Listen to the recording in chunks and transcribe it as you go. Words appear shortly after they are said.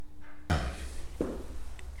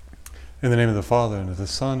In the name of the Father, and of the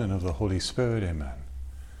Son, and of the Holy Spirit, amen.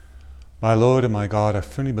 My Lord and my God, I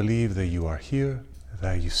firmly believe that you are here,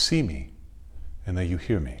 that you see me, and that you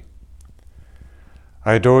hear me.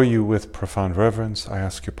 I adore you with profound reverence. I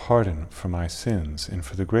ask your pardon for my sins and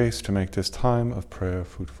for the grace to make this time of prayer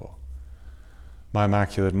fruitful. My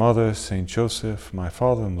Immaculate Mother, Saint Joseph, my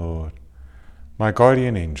Father and Lord, my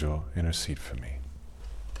guardian angel, intercede for me.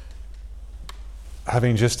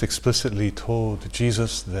 Having just explicitly told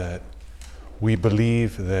Jesus that we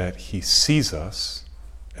believe that he sees us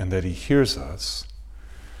and that he hears us,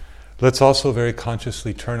 let's also very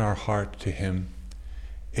consciously turn our heart to him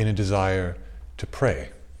in a desire to pray,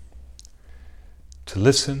 to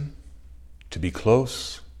listen, to be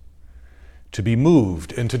close, to be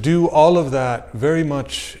moved, and to do all of that very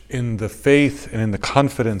much in the faith and in the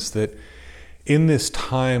confidence that in this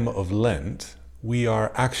time of Lent, we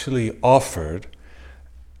are actually offered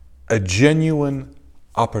a genuine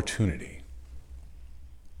opportunity.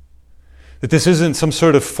 That this isn't some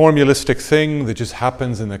sort of formalistic thing that just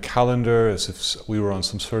happens in the calendar as if we were on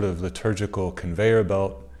some sort of liturgical conveyor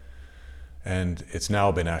belt. And it's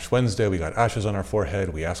now been Ash Wednesday, we got ashes on our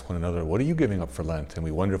forehead, we ask one another, what are you giving up for Lent? And we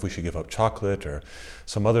wonder if we should give up chocolate or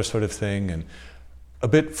some other sort of thing, and a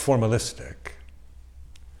bit formalistic.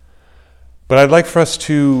 But I'd like for us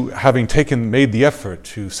to, having made the effort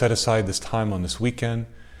to set aside this time on this weekend,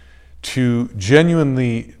 to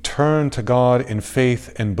genuinely turn to God in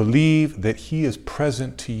faith and believe that he is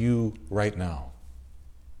present to you right now.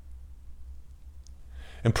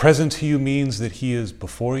 And present to you means that he is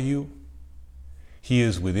before you, he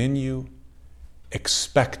is within you,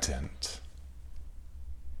 expectant,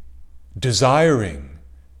 desiring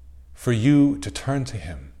for you to turn to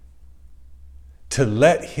him, to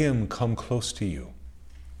let him come close to you.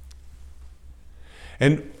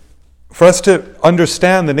 And for us to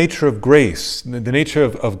understand the nature of grace, the nature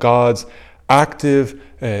of God's active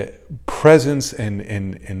presence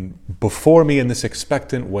and before me in this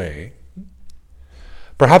expectant way,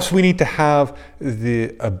 perhaps we need to have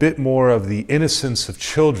a bit more of the innocence of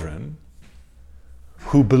children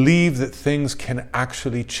who believe that things can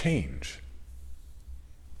actually change.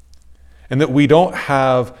 And that we don't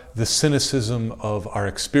have the cynicism of our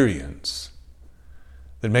experience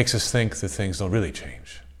that makes us think that things don't really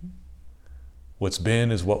change. What's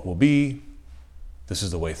been is what will be. This is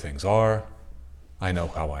the way things are. I know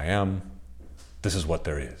how I am. This is what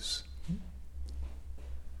there is.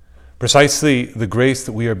 Precisely the grace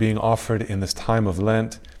that we are being offered in this time of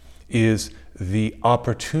Lent is the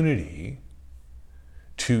opportunity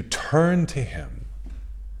to turn to him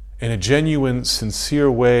in a genuine, sincere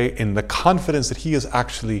way, in the confidence that he is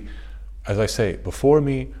actually, as I say, before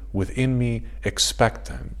me, within me,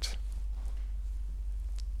 expectant.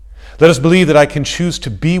 Let us believe that I can choose to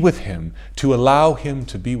be with him, to allow him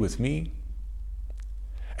to be with me,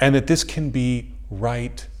 and that this can be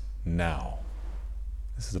right now.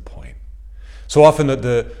 This is the point. So often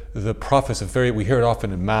the prophets, we hear it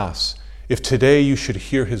often in Mass, if today you should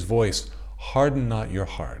hear his voice, harden not your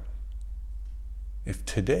heart. If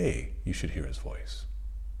today you should hear his voice.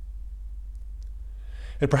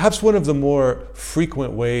 And perhaps one of the more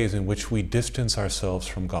frequent ways in which we distance ourselves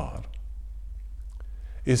from God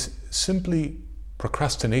is simply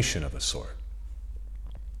procrastination of a sort.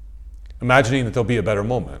 Imagining that there'll be a better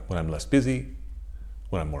moment when I'm less busy,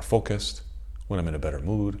 when I'm more focused, when I'm in a better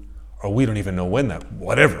mood, or we don't even know when that,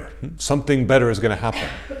 whatever. Something better is going to happen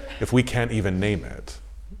if we can't even name it.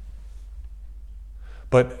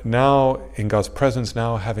 But now, in God's presence,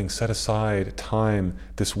 now having set aside time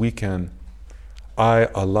this weekend, I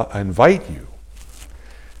invite you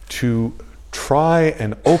to try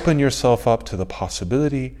and open yourself up to the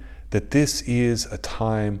possibility that this is a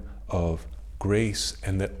time of grace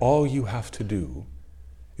and that all you have to do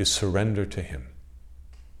is surrender to him.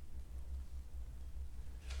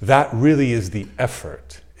 That really is the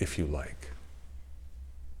effort, if you like.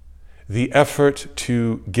 The effort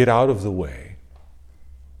to get out of the way.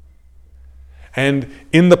 And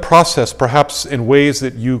in the process, perhaps in ways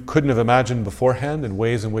that you couldn't have imagined beforehand, in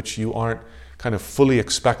ways in which you aren't kind of fully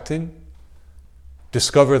expecting,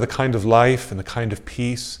 discover the kind of life and the kind of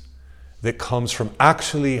peace that comes from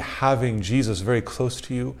actually having Jesus very close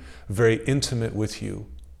to you, very intimate with you.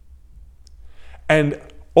 And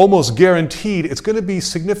almost guaranteed it's going to be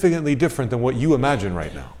significantly different than what you imagine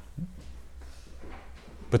right now.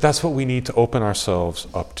 But that's what we need to open ourselves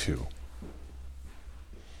up to.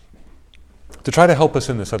 To try to help us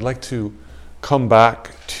in this, I'd like to come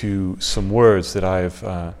back to some words that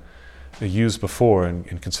I've used before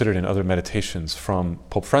and considered in other meditations from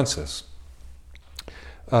Pope Francis.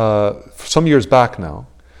 Some years back now,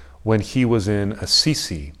 when he was in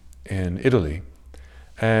Assisi in Italy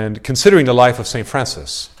and considering the life of St.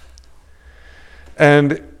 Francis.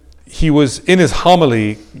 And he was, in his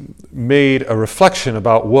homily, made a reflection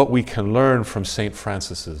about what we can learn from St.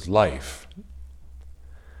 Francis's life.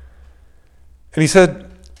 And he said,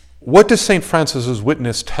 what does St. Francis's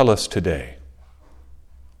witness tell us today?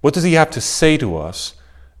 What does he have to say to us,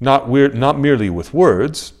 not merely with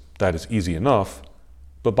words, that is easy enough,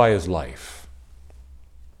 but by his life?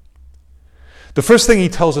 The first thing he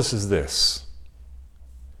tells us is this,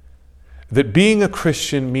 that being a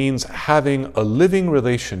Christian means having a living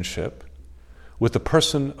relationship with the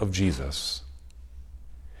person of Jesus.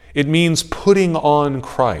 It means putting on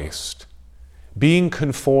Christ, being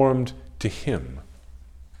conformed to him.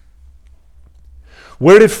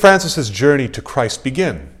 Where did Francis's journey to Christ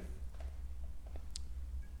begin?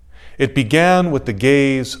 It began with the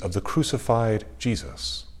gaze of the crucified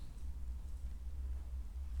Jesus,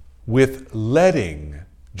 with letting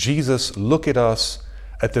Jesus look at us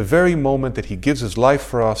at the very moment that he gives his life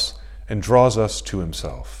for us and draws us to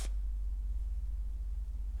himself.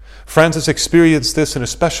 Francis experienced this in a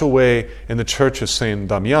special way in the church of San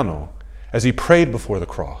Damiano as he prayed before the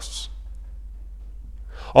cross.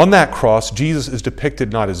 On that cross, Jesus is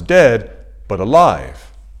depicted not as dead, but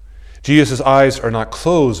alive. Jesus' eyes are not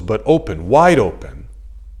closed, but open, wide open.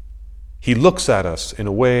 He looks at us in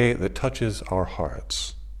a way that touches our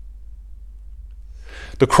hearts.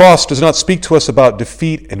 The cross does not speak to us about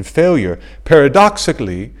defeat and failure.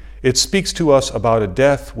 Paradoxically, it speaks to us about a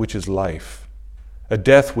death which is life, a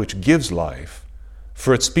death which gives life,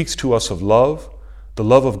 for it speaks to us of love, the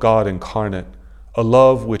love of God incarnate, a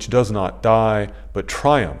love which does not die, but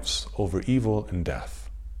triumphs over evil and death.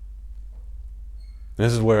 And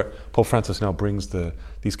this is where Pope Francis now brings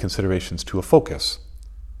these considerations to a focus.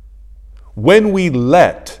 When we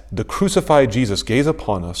let the crucified Jesus gaze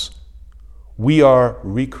upon us, we are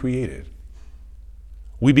recreated.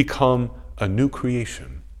 We become a new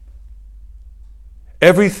creation.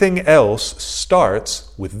 Everything else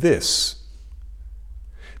starts with this: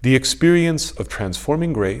 the experience of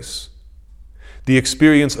transforming grace, the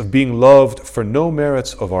experience of being loved for no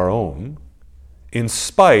merits of our own, in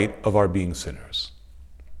spite of our being sinners.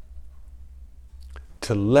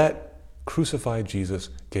 To let crucified Jesus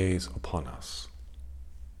gaze upon us.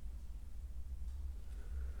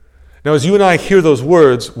 Now, as you and I hear those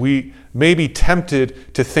words, we may be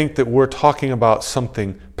tempted to think that we're talking about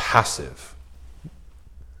something passive.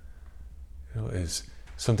 Is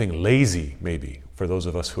something lazy, maybe, for those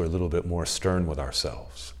of us who are a little bit more stern with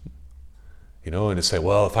ourselves. And to say,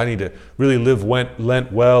 well, if I need to really live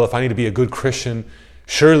Lent well, if I need to be a good Christian,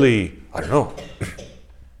 surely, I don't know,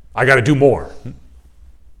 I got to do more.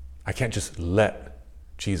 I can't just let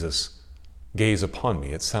Jesus gaze upon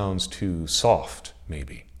me. It sounds too soft,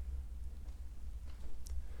 maybe.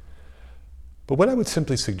 But what I would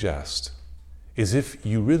simply suggest is if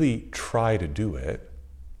you really try to do it,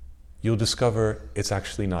 you'll discover it's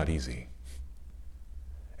actually not easy.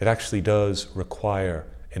 It actually does require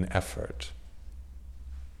an effort.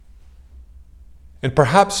 And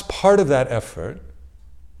perhaps part of that effort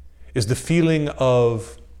is the feeling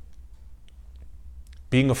of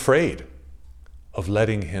being afraid of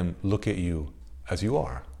letting him look at you as you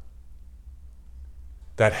are.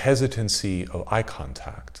 That hesitancy of eye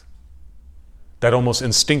contact. That almost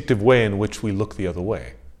instinctive way in which we look the other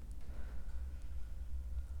way.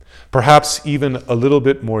 Perhaps even a little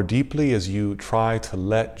bit more deeply as you try to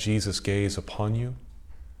let Jesus gaze upon you,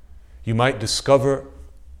 you might discover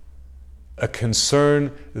a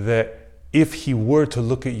concern that if he were to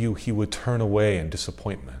look at you, he would turn away in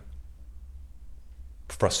disappointment,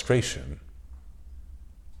 frustration,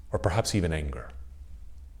 or perhaps even anger.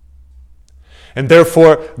 And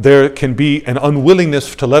therefore, there can be an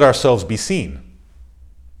unwillingness to let ourselves be seen.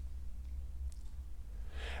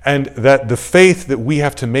 And that the faith that we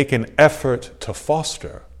have to make an effort to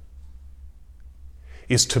foster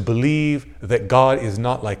is to believe that God is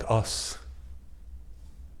not like us.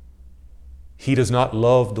 He does not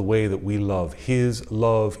love the way that we love. His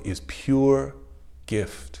love is pure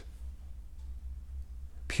gift,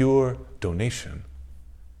 pure donation.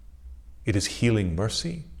 It is healing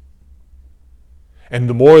mercy. And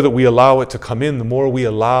the more that we allow it to come in, the more we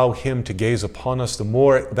allow him to gaze upon us, the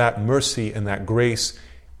more that mercy and that grace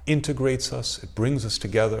integrates us, it brings us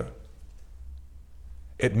together.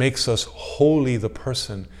 It makes us wholly the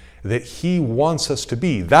person that he wants us to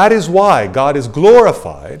be. That is why God is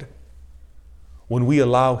glorified when we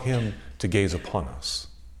allow him to gaze upon us.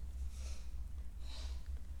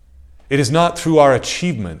 It is not through our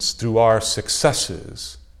achievements, through our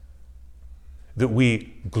successes, that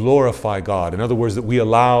we glorify God. In other words, that we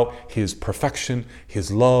allow His perfection,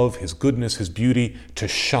 His love, His goodness, His beauty to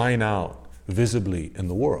shine out visibly in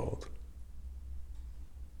the world.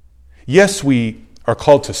 Yes, we are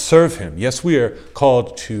called to serve Him. Yes, we are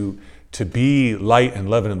called to be light and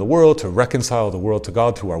leaven in the world, to reconcile the world to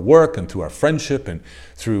God through our work and through our friendship and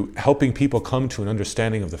through helping people come to an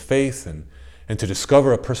understanding of the faith and to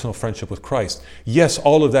discover a personal friendship with Christ. Yes,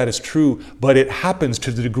 all of that is true, but it happens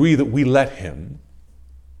to the degree that we let Him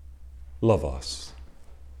love us.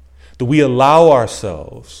 That we allow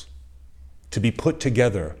ourselves to be put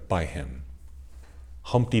together by Him,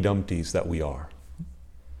 Humpty Dumptys that we are.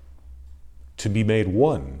 To be made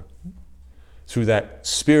one through that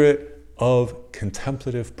spirit of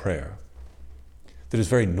contemplative prayer that is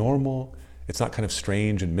very normal. It's not kind of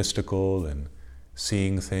strange and mystical and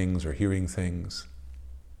seeing things or hearing things.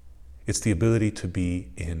 It's the ability to be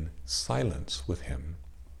in silence with Him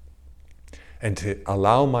and to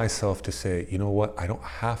allow myself to say, you know what, I don't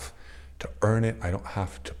have to earn it. I don't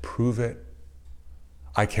have to prove it.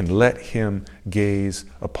 I can let Him gaze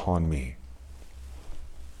upon me.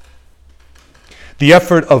 The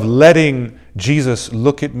effort of letting Jesus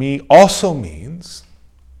look at me also means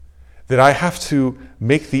that I have to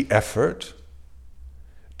make the effort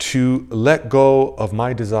to let go of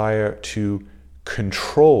my desire to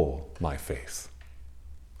control my faith,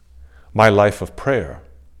 my life of prayer,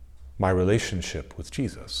 my relationship with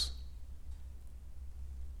Jesus.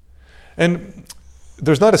 And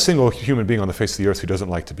there's not a single human being on the face of the earth who doesn't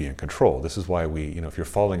like to be in control. This is why if you're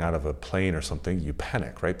falling out of a plane or something, you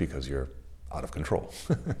panic, right? Because you're out of control.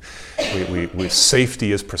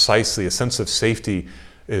 Safety is precisely, a sense of safety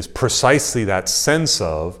is precisely that sense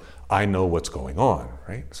of, I know what's going on,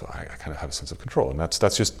 right? So I kind of have a sense of control. And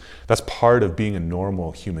that's part of being a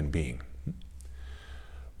normal human being.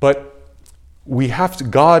 But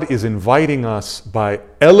God is inviting us by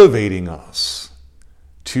elevating us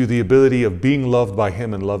to the ability of being loved by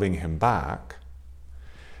Him and loving Him back,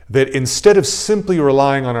 that instead of simply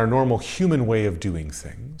relying on our normal human way of doing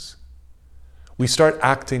things, we start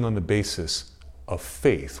acting on the basis of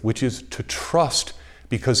faith, which is to trust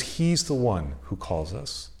because He's the one who calls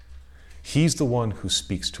us. He's the one who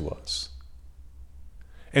speaks to us.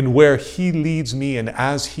 And where He leads me and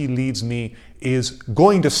as He leads me is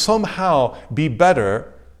going to somehow be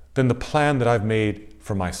better than the plan that I've made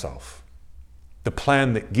for myself. The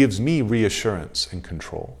plan that gives me reassurance and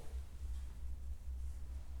control.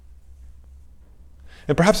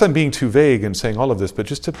 And perhaps I'm being too vague in saying all of this, but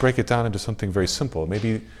just to break it down into something very simple.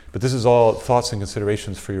 But this is all thoughts and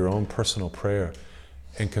considerations for your own personal prayer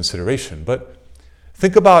and consideration. But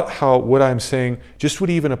think about how what I'm saying just would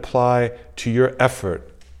even apply to your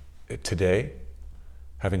effort today,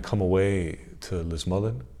 having come away to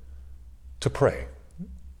Lismullen, to pray.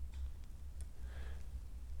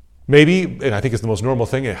 Maybe, and I think it's the most normal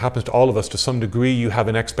thing, it happens to all of us to some degree, you have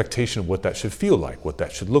an expectation of what that should feel like, what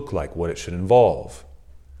that should look like, what it should involve.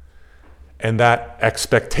 And that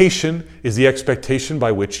expectation is the expectation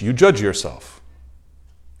by which you judge yourself.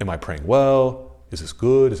 Am I praying well? Is this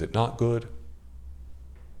good? Is it not good?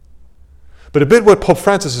 But a bit what Pope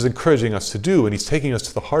Francis is encouraging us to do, and he's taking us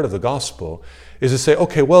to the heart of the gospel, is to say,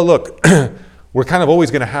 okay, well, look, we're kind of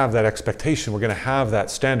always going to have that expectation. We're going to have that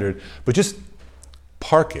standard, but just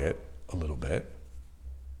park it a little bit,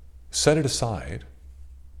 set it aside,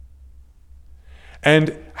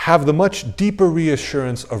 and have the much deeper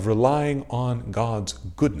reassurance of relying on God's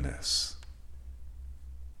goodness.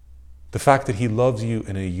 The fact that He loves you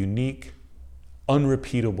in a unique,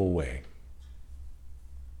 unrepeatable way.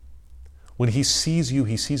 When He sees you,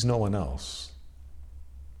 He sees no one else.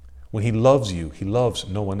 When He loves you, He loves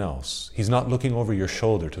no one else. He's not looking over your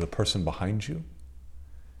shoulder to the person behind you.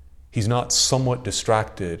 He's not somewhat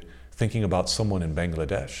distracted thinking about someone in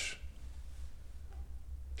Bangladesh.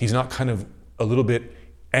 He's not kind of a little bit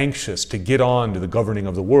anxious to get on to the governing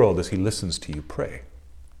of the world as He listens to you pray.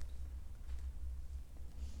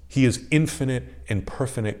 He is infinite in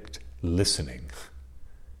perfect listening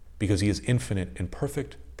because He is infinite in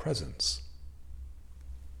perfect presence.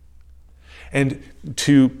 And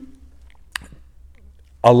to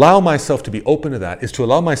allow myself to be open to that is to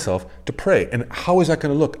allow myself to pray. And how is that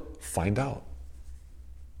going to look? Find out.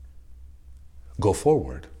 Go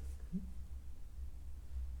forward.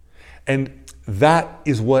 And that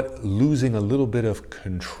is what losing a little bit of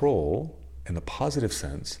control, in the positive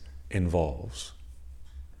sense, involves.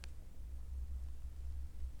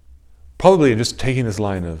 Probably in just taking this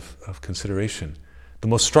line of consideration, the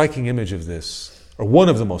most striking image of this, or one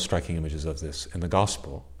of the most striking images of this in the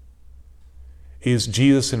gospel, is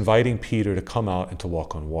Jesus inviting Peter to come out and to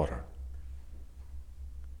walk on water.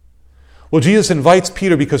 Well, Jesus invites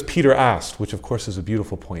Peter because Peter asked, which of course is a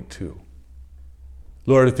beautiful point too.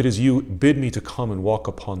 Lord, if it is you, bid me to come and walk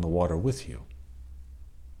upon the water with you.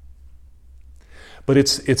 But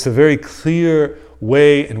it's a very clear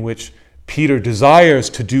way in which Peter desires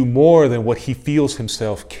to do more than what he feels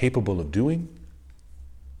himself capable of doing.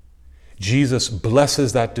 Jesus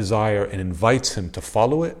blesses that desire and invites him to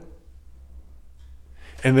follow it.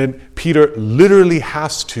 And then Peter literally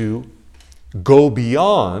has to go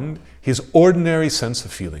beyond his ordinary sense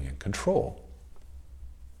of feeling in control.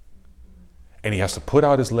 And he has to put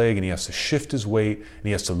out his leg, and he has to shift his weight, and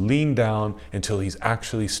he has to lean down until he's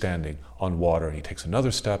actually standing on water. And he takes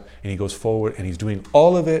another step, and he goes forward, and he's doing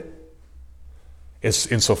all of it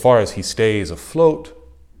insofar as he stays afloat,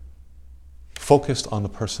 focused on the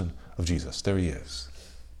person of Jesus. There he is.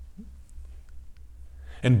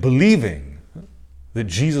 And believing that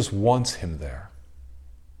Jesus wants him there.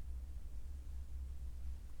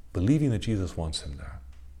 Believing that Jesus wants him there.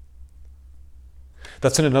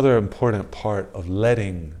 That's another important part of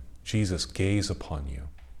letting Jesus gaze upon you.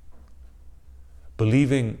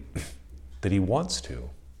 Believing that he wants to.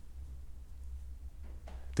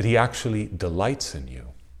 That he actually delights in you.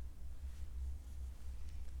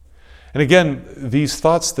 And again, these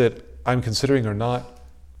thoughts that I'm considering are not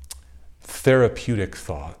therapeutic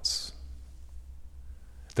thoughts.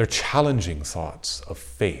 They're challenging thoughts of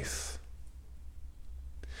faith.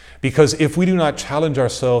 Because if we do not challenge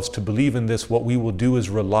ourselves to believe in this, what we will do is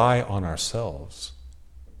rely on ourselves.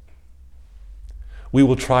 We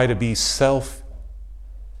will try to be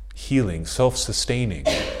self-healing, self-sustaining,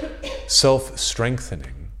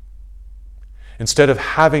 self-strengthening, instead of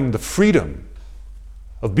having the freedom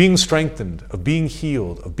of being strengthened, of being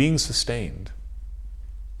healed, of being sustained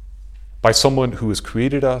by someone who has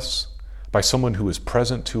created us, by someone who is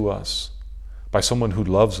present to us, by someone who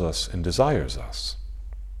loves us and desires us.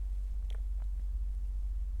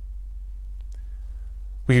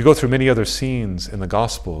 We could go through many other scenes in the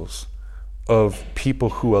Gospels of people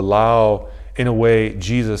who allow, in a way,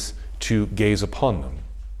 Jesus to gaze upon them.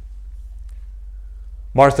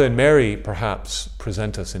 Martha and Mary, perhaps,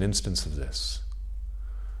 present us an instance of this.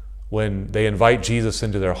 When they invite Jesus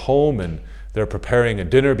into their home and they're preparing a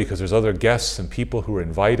dinner because there's other guests and people who are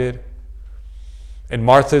invited. And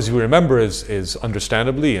Martha, as you remember, is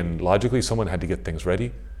understandably and logically, someone had to get things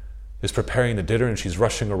ready, is preparing the dinner and she's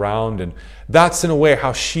rushing around. And that's in a way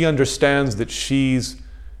how she understands that she's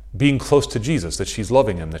being close to Jesus, that she's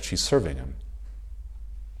loving him, that she's serving him.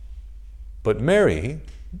 But Mary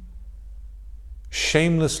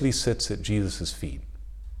shamelessly sits at Jesus' feet.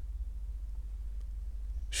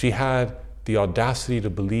 She had the audacity to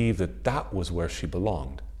believe that that was where she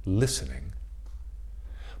belonged, listening.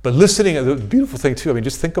 But listening, the beautiful thing too,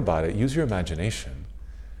 just think about it, use your imagination.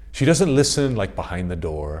 She doesn't listen like behind the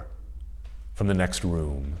door, from the next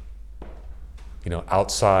room,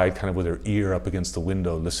 outside, kind of with her ear up against the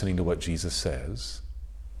window, listening to what Jesus says.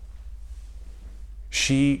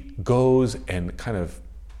 She goes and kind of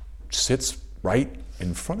sits right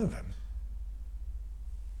in front of him.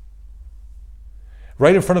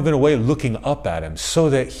 Right in front of him in a way, looking up at him so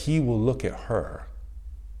that he will look at her.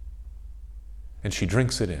 And she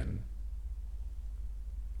drinks it in.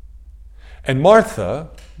 And Martha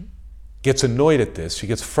gets annoyed at this. She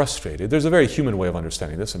gets frustrated. There's a very human way of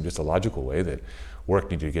understanding this, and just a logical way that work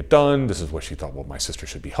needed to get done. This is what she thought, well, my sister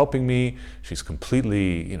should be helping me. She's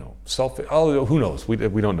completely, selfish. Oh, who knows? We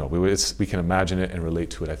don't know. We can imagine it and relate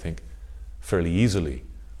to it, I think, fairly easily,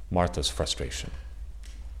 Martha's frustration.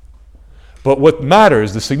 But what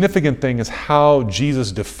matters, the significant thing, is how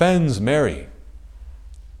Jesus defends Mary.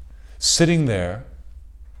 Sitting there,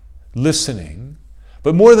 listening.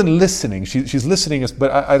 But more than listening, she's listening. But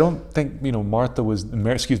I don't think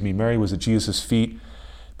Mary was at Jesus' feet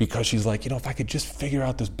because she's like, if I could just figure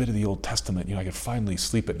out this bit of the Old Testament, I could finally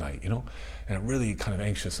sleep at night, and I'm really kind of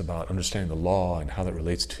anxious about understanding the law and how that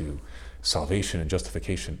relates to salvation and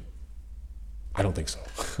justification. I don't think so.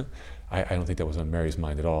 I don't think that was on Mary's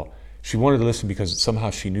mind at all. She wanted to listen because somehow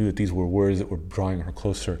she knew that these were words that were drawing her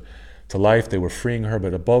closer to life. They were freeing her,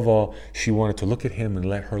 but above all, she wanted to look at him and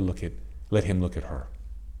let him look at her.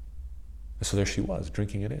 And so there she was,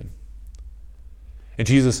 drinking it in. And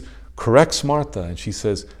Jesus corrects Martha, and she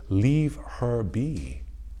says, leave her be.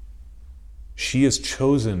 She has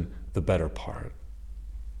chosen the better part.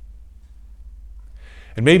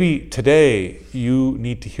 And maybe today you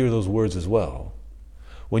need to hear those words as well.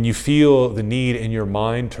 When you feel the need in your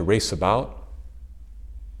mind to race about,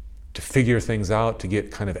 to figure things out, to get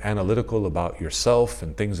kind of analytical about yourself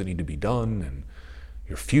and things that need to be done, and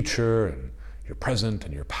your future, and your present,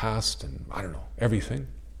 and your past, and everything.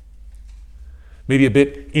 maybe a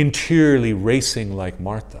bit interiorly racing like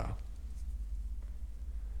Martha,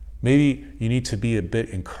 maybe you need to be a bit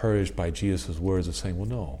encouraged by Jesus' words of saying, well,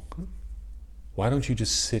 no, why don't you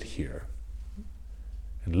just sit here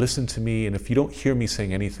and listen to me, and if you don't hear me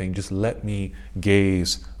saying anything, just let me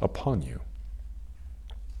gaze upon you.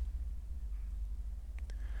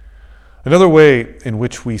 Another way in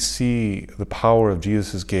which we see the power of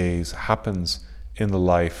Jesus' gaze happens in the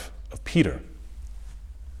life of Peter.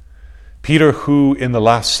 Peter, who in the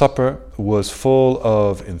Last Supper was full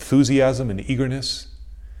of enthusiasm and eagerness,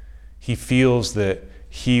 he felt that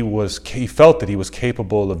he was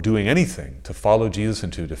capable of doing anything to follow Jesus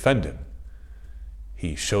and to defend him.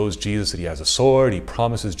 He shows Jesus that he has a sword. He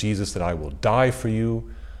promises Jesus that I will die for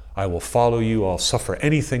you. I will follow you. I'll suffer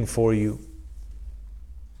anything for you.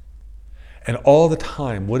 And all the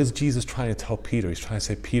time, what is Jesus trying to tell Peter? He's trying to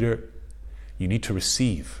say, Peter, you need to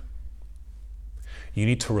receive. You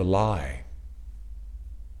need to rely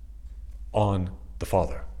on the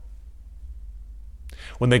Father.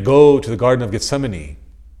 When they go to the Garden of Gethsemane,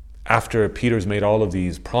 after Peter's made all of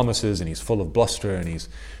these promises and he's full of bluster and he's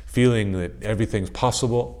feeling that everything's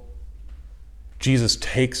possible, Jesus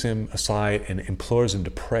takes him aside and implores him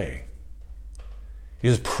to pray. He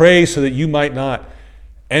says, pray so that you might not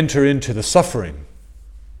enter into the suffering.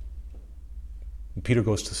 And Peter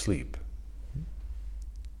goes to sleep.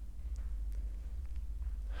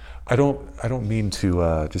 I don't mean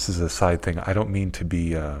to, just as a side thing, I don't mean to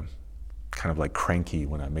be kind of like cranky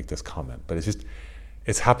when I make this comment, but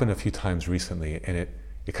it's happened a few times recently, and it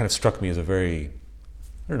kind of struck me as a very,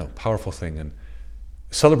 powerful thing. And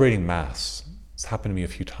celebrating Mass, it's happened to me a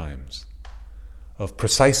few times, of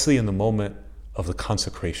precisely in the moment of the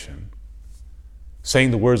consecration,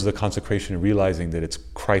 saying the words of the consecration and realizing that it's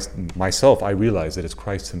Christ, myself, I realize that it's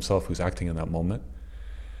Christ himself who's acting in that moment,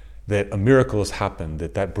 that a miracle has happened,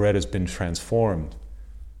 that bread has been transformed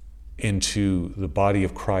into the body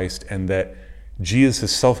of Christ, and that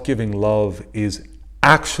Jesus' self-giving love is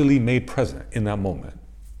actually made present in that moment,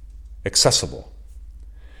 accessible.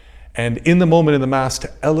 And in the moment in the Mass,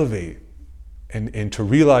 to elevate and to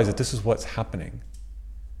realize that this is what's happening.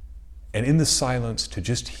 And in the silence, to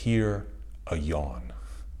just hear a yawn,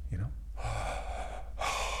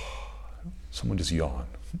 Someone just yawn.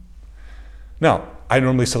 Now, I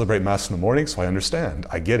normally celebrate Mass in the morning, so I understand.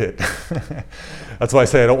 I get it. That's why I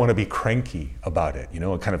say I don't want to be cranky about it,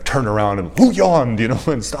 and kind of turn around and, who yawned,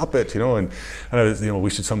 and stop it, and we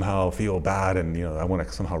should somehow feel bad, and, I want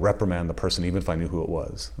to somehow reprimand the person even if I knew who it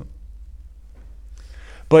was.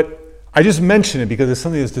 But I just mention it because it's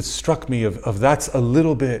something that struck me of that's a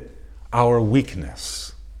little bit our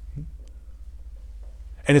weakness.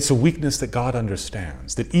 And it's a weakness that God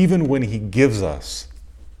understands, that even when he gives us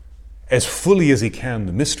as fully as he can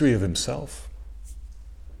the mystery of himself,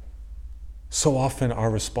 so often our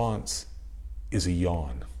response is a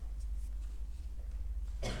yawn.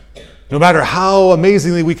 No matter how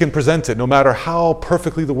amazingly we can present it, no matter how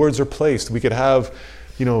perfectly the words are placed, we could have,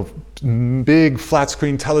 big flat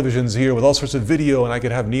screen televisions here with all sorts of video, and I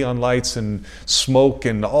could have neon lights and smoke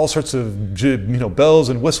and all sorts of, bells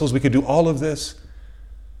and whistles. We could do all of this,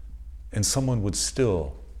 and someone would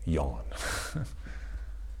still yawn.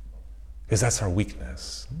 Because that's our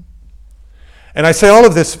weakness. And I say all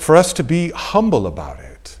of this for us to be humble about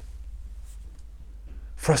it.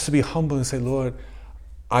 For us to be humble and say, Lord,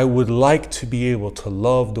 I would like to be able to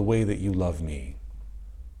love the way that you love me.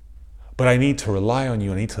 But I need to rely on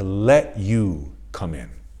you. I need to let you come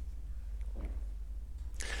in.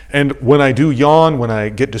 And when I do yawn, when I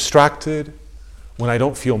get distracted, when I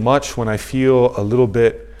don't feel much, when I feel a little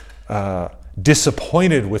bit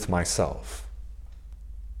disappointed with myself,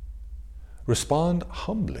 respond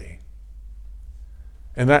humbly.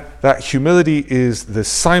 And that humility is the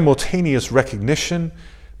simultaneous recognition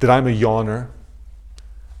that I'm a yawner,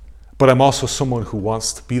 but I'm also someone who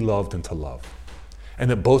wants to be loved and to love. And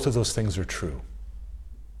that both of those things are true.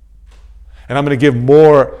 And I'm going to give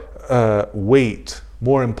more weight,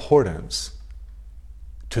 more importance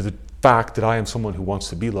to the fact that I am someone who wants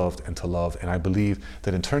to be loved and to love. And I believe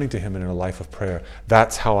that in turning to him and in a life of prayer,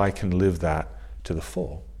 that's how I can live that to the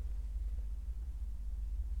full.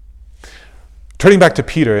 Turning back to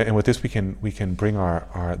Peter, and with this we can bring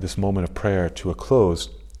our this moment of prayer to a close.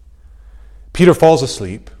 Peter falls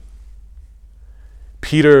asleep.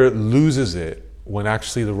 Peter loses it when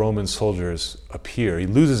actually the Roman soldiers appear. He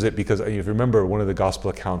loses it because, if you remember one of the gospel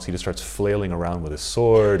accounts, he just starts flailing around with his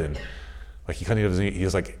sword, and he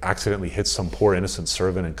just accidentally hits some poor innocent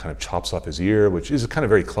servant and kind of chops off his ear, which is kind of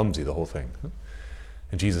very clumsy, the whole thing.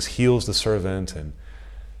 And Jesus heals the servant, and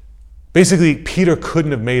basically Peter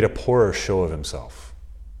couldn't have made a poorer show of himself,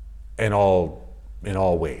 in all in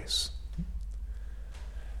all ways.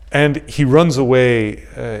 And he runs away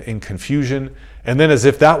in confusion. And then as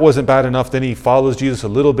if that wasn't bad enough, then he follows Jesus a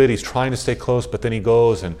little bit. He's trying to stay close, but then he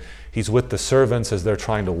goes and he's with the servants as they're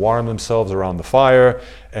trying to warm themselves around the fire.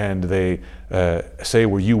 And they say,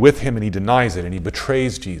 were you with him? And he denies it, and he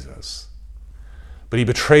betrays Jesus. But he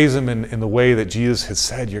betrays him in the way that Jesus has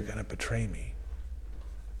said, you're going to betray me.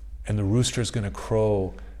 And the rooster's going to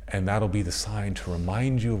crow, and that'll be the sign to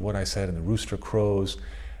remind you of what I said. And the rooster crows,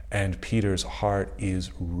 and Peter's heart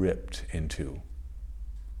is ripped in two.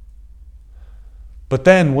 But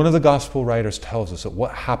then one of the gospel writers tells us that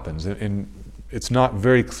what happens, and it's not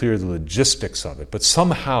very clear the logistics of it, but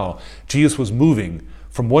somehow Jesus was moving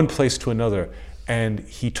from one place to another, and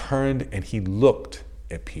he turned and he looked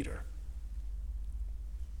at Peter.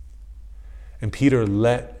 And Peter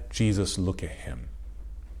let Jesus look at him.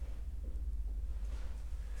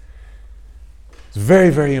 It's very,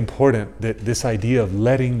 very important that this idea of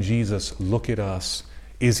letting Jesus look at us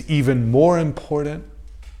is even more important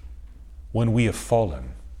when we have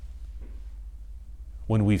fallen,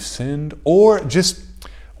 when we've sinned, or just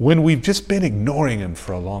when we've just been ignoring him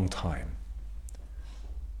for a long time.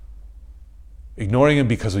 Ignoring him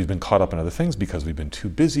because we've been caught up in other things, because we've been too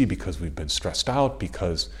busy, because we've been stressed out,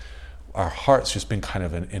 because our heart's just been kind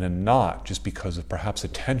of in a knot just because of perhaps a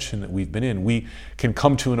tension that we've been in. We can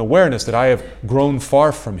come to an awareness that I have grown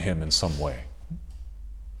far from him in some way.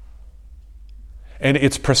 And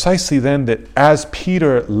it's precisely then that as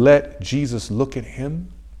Peter let Jesus look at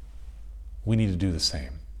him, we need to do the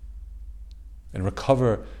same and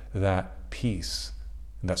recover that peace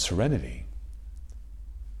and that serenity.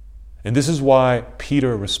 And this is why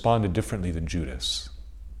Peter responded differently than Judas.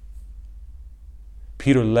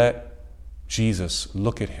 Peter let Jesus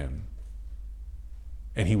look at him,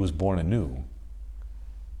 and he was born anew,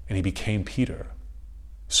 and he became Peter,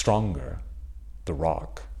 stronger, the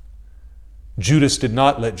rock. Judas did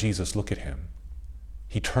not let Jesus look at him.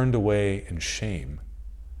 He turned away in shame,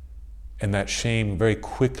 and that shame very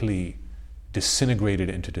quickly disintegrated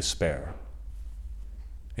into despair,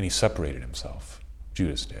 and he separated himself.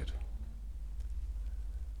 Judas did.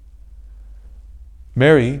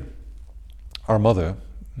 Mary, our mother,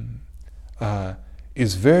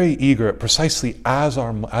 is very eager, precisely as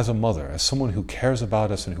a mother, as someone who cares about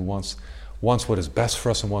us and who wants what is best for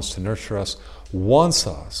us and wants to nurture us, wants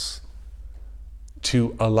us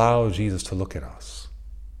to allow Jesus to look at us,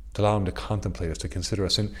 to allow him to contemplate us, to consider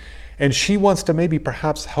us. And she wants to maybe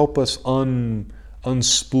perhaps help us unspool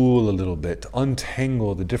a little bit, to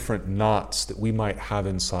untangle the different knots that we might have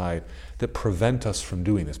inside that prevent us from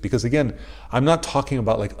doing this. Because again, I'm not talking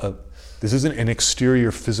about this isn't an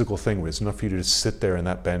exterior physical thing where it's enough for you to just sit there on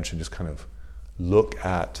that bench and just kind of look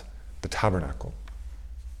at the tabernacle.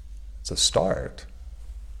 It's a start,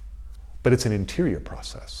 but it's an interior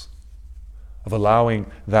process of allowing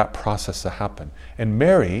that process to happen. And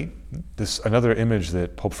Mary, another image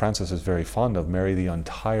that Pope Francis is very fond of, Mary the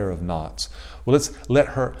untier of knots. Well, let's let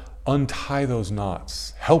her untie those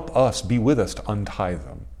knots. Help us, be with us to untie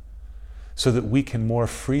them so that we can more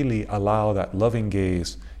freely allow that loving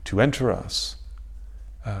gaze to enter us,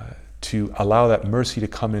 to allow that mercy to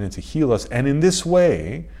come in and to heal us, and in this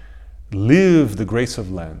way, live the grace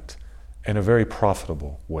of Lent in a very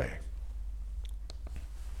profitable way.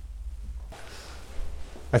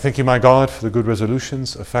 I thank you, my God, for the good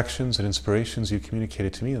resolutions, affections, and inspirations you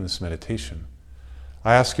communicated to me in this meditation.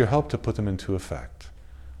 I ask your help to put them into effect.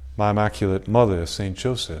 My Immaculate Mother, Saint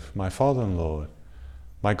Joseph, my Father and Lord,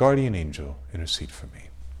 my guardian angel, intercede for me.